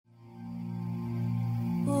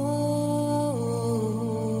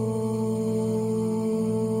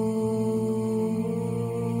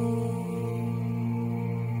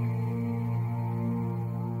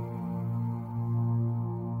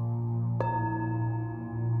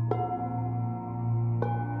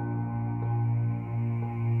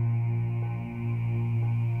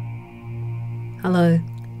Hello,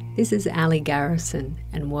 this is Ali Garrison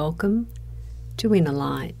and welcome to Inner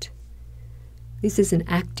Light. This is an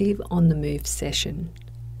active on-the-move session.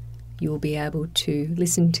 You will be able to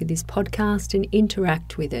listen to this podcast and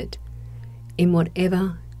interact with it in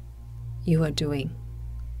whatever you are doing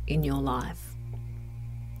in your life.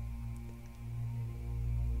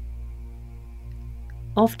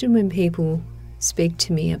 Often when people speak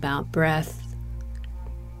to me about breath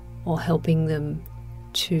or helping them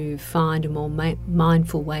to find a more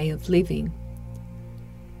mindful way of living,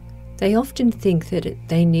 they often think that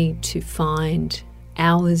they need to find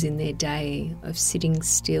hours in their day of sitting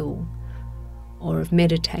still or of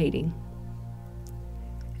meditating.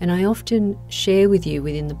 And I often share with you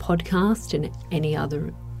within the podcast and any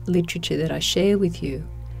other literature that I share with you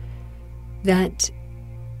that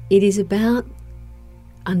it is about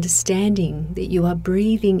understanding that you are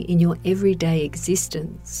breathing in your everyday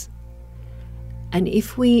existence. And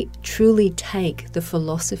if we truly take the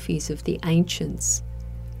philosophies of the ancients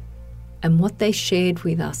and what they shared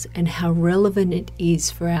with us and how relevant it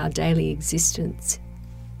is for our daily existence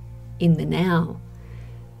in the now,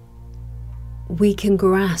 we can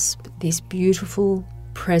grasp this beautiful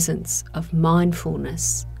presence of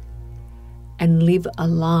mindfulness and live a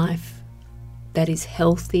life that is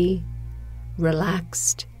healthy,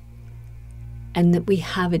 relaxed, and that we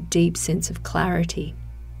have a deep sense of clarity.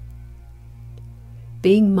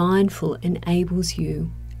 Being mindful enables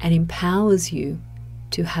you and empowers you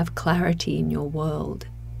to have clarity in your world.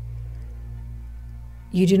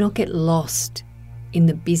 You do not get lost in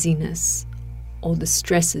the busyness or the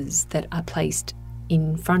stresses that are placed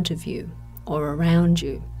in front of you or around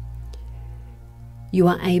you. You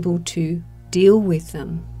are able to deal with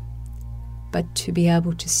them, but to be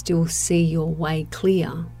able to still see your way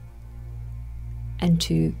clear and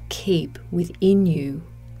to keep within you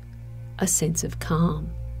a sense of calm.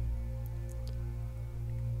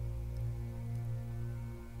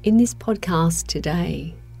 In this podcast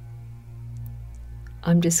today,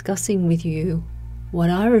 I'm discussing with you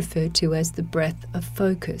what I refer to as the breath of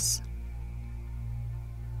focus.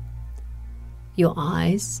 Your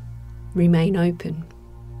eyes remain open,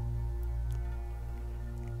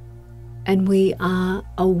 and we are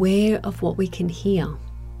aware of what we can hear,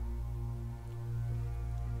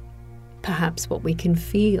 perhaps what we can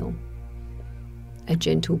feel. A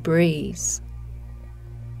gentle breeze,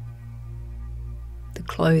 the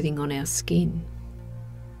clothing on our skin,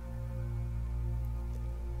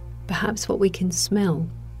 perhaps what we can smell,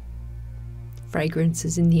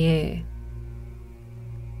 fragrances in the air,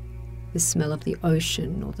 the smell of the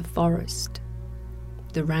ocean or the forest,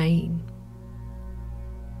 the rain.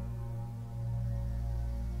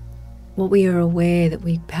 What we are aware that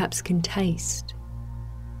we perhaps can taste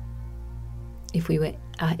if we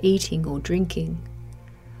are eating or drinking,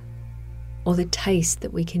 or the taste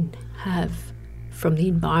that we can have from the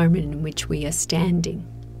environment in which we are standing.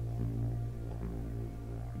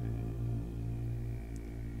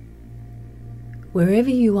 Wherever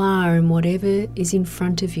you are and whatever is in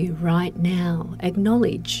front of you right now,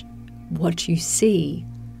 acknowledge what you see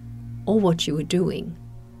or what you are doing.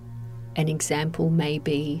 An example may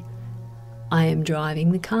be, I am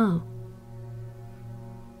driving the car.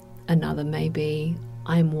 Another may be,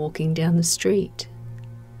 I am walking down the street.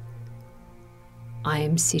 I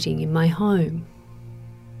am sitting in my home.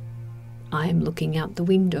 I am looking out the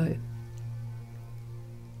window.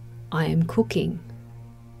 I am cooking.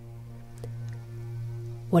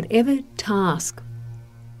 Whatever task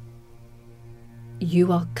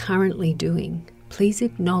you are currently doing, please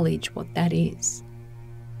acknowledge what that is.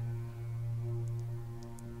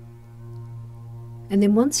 And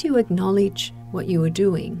then once you acknowledge what you are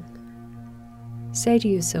doing, say to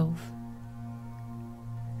yourself,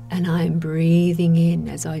 and I am breathing in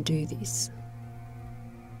as I do this.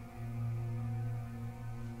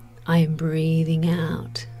 I am breathing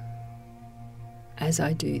out as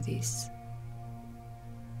I do this.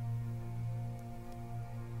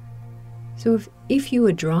 So if you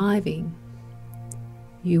were driving,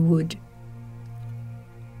 you would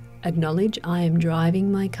acknowledge, I am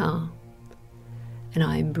driving my car and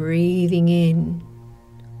I am breathing in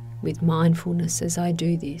with mindfulness as I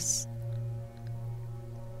do this.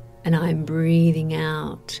 And I'm breathing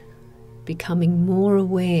out, becoming more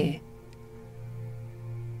aware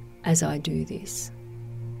as I do this.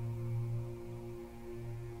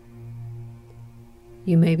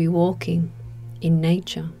 You may be walking in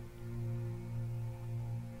nature.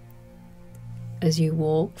 As you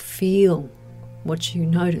walk, feel what you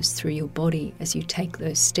notice through your body as you take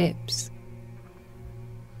those steps.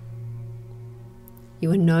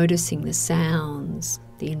 You are noticing the sounds,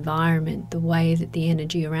 the environment, the way that the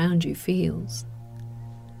energy around you feels.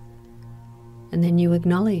 And then you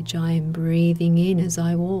acknowledge, I am breathing in as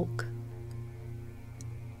I walk.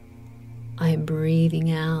 I am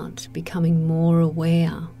breathing out, becoming more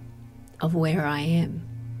aware of where I am.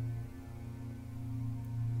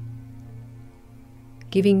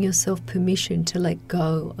 Giving yourself permission to let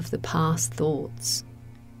go of the past thoughts.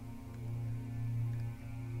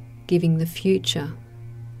 Giving the future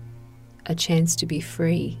a chance to be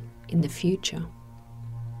free in the future.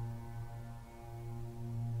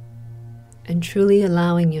 And truly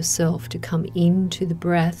allowing yourself to come into the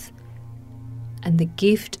breath and the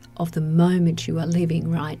gift of the moment you are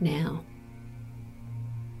living right now.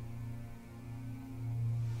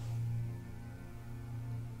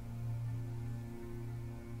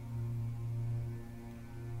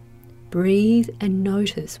 Breathe and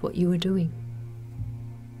notice what you are doing.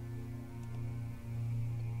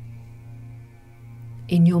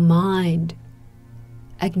 In your mind,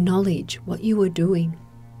 acknowledge what you are doing.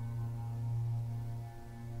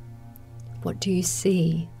 What do you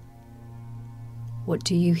see? What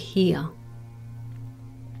do you hear?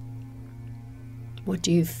 What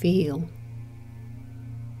do you feel?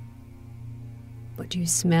 What do you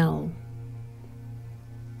smell?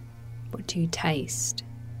 What do you taste?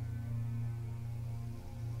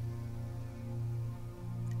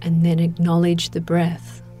 And then acknowledge the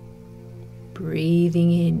breath.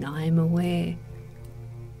 Breathing in, I am aware.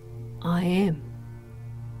 I am.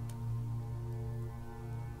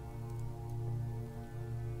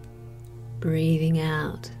 Breathing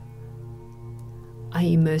out, I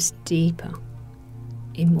immerse deeper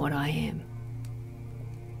in what I am.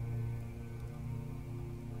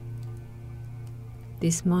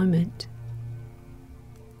 This moment,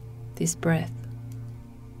 this breath.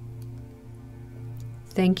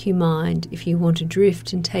 Thank you, mind, if you want to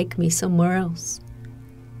drift and take me somewhere else.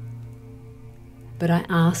 But I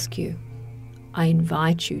ask you, I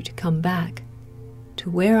invite you to come back to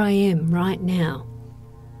where I am right now.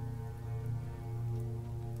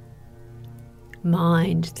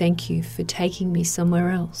 Mind, thank you for taking me somewhere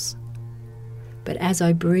else. But as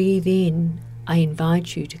I breathe in, I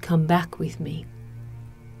invite you to come back with me.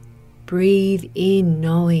 Breathe in,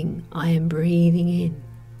 knowing I am breathing in.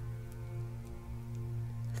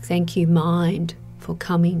 Thank you, mind, for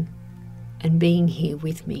coming and being here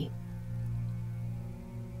with me.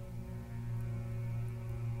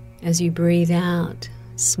 As you breathe out,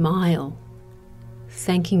 smile,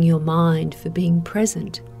 thanking your mind for being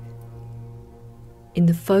present in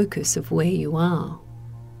the focus of where you are.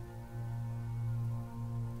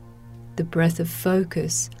 The breath of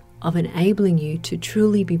focus of enabling you to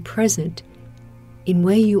truly be present in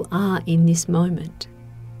where you are in this moment.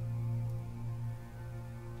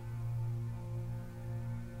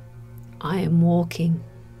 I am walking.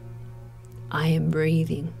 I am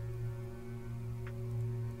breathing.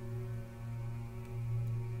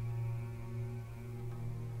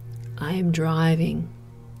 I am driving.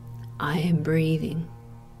 I am breathing.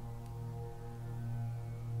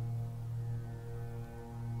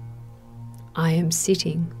 I am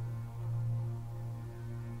sitting.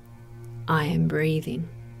 I am breathing.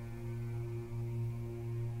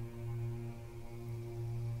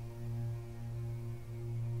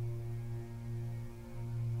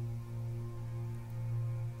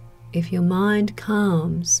 If your mind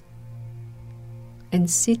calms and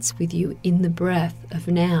sits with you in the breath of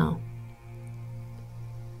now,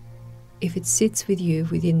 if it sits with you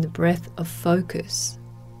within the breath of focus,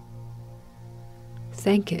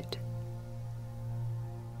 thank it.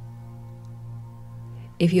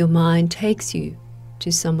 If your mind takes you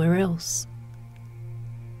to somewhere else,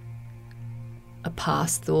 a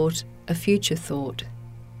past thought, a future thought,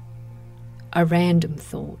 a random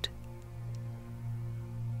thought,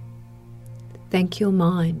 thank your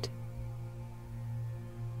mind.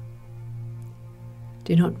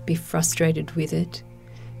 Do not be frustrated with it.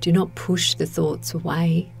 Do not push the thoughts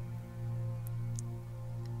away.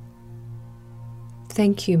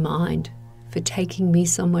 Thank you, mind, for taking me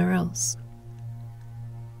somewhere else.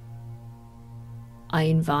 I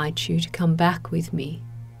invite you to come back with me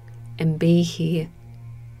and be here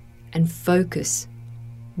and focus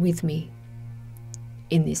with me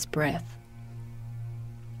in this breath.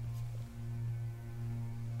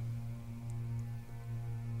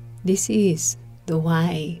 This is the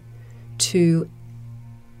way to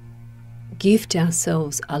gift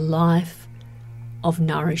ourselves a life of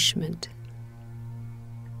nourishment.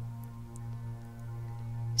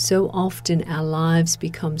 So often our lives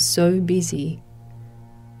become so busy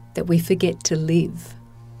that we forget to live.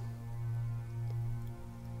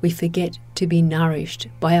 We forget to be nourished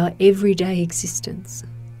by our everyday existence.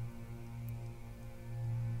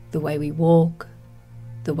 The way we walk,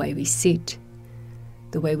 the way we sit,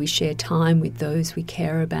 the way we share time with those we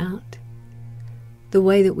care about, the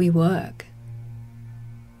way that we work,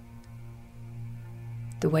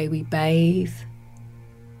 the way we bathe,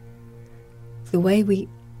 the way we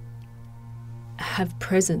have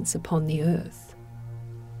presence upon the earth.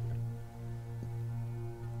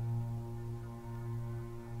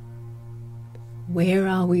 Where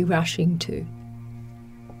are we rushing to?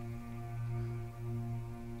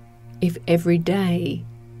 If every day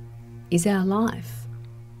is our life,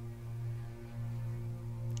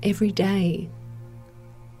 every day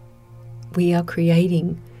we are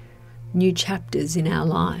creating new chapters in our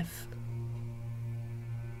life,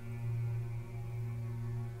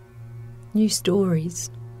 new stories.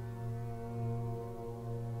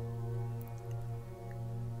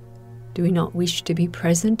 Do we not wish to be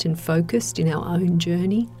present and focused in our own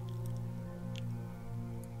journey?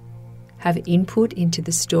 Have input into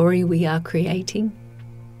the story we are creating?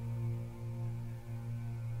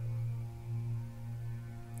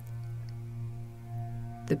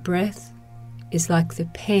 The breath is like the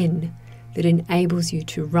pen that enables you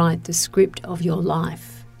to write the script of your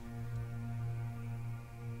life.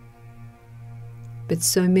 But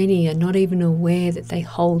so many are not even aware that they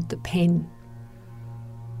hold the pen,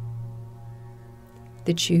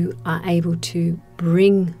 that you are able to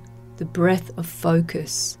bring the breath of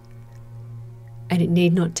focus, and it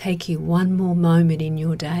need not take you one more moment in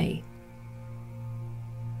your day,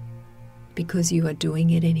 because you are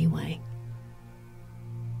doing it anyway.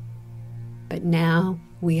 But now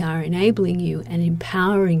we are enabling you and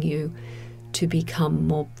empowering you to become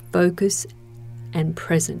more focused and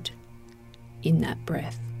present in that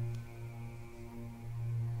breath.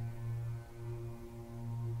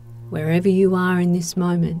 Wherever you are in this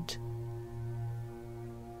moment,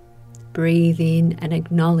 breathe in and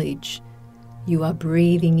acknowledge you are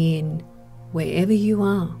breathing in wherever you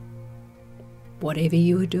are, whatever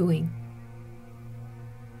you are doing.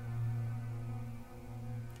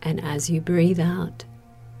 And as you breathe out,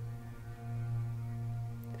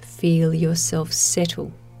 feel yourself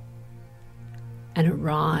settle and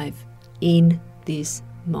arrive in this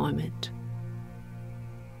moment.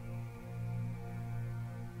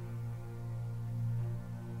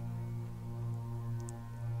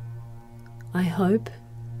 I hope,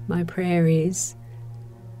 my prayer is,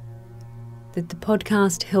 that the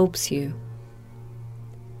podcast helps you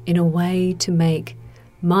in a way to make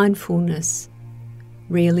mindfulness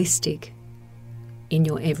realistic in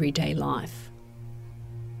your everyday life.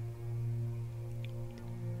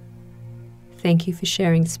 Thank you for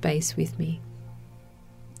sharing space with me,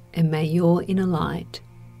 and may your inner light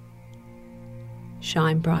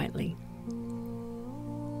shine brightly.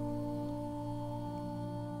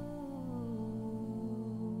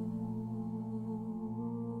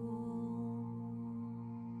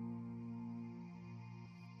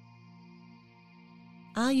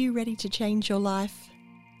 Are you ready to change your life?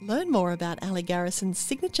 Learn more about Ali Garrison's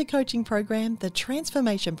signature coaching program, The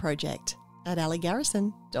Transformation Project, at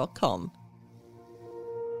aligarrison.com.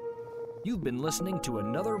 You've been listening to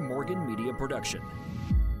another Morgan Media production.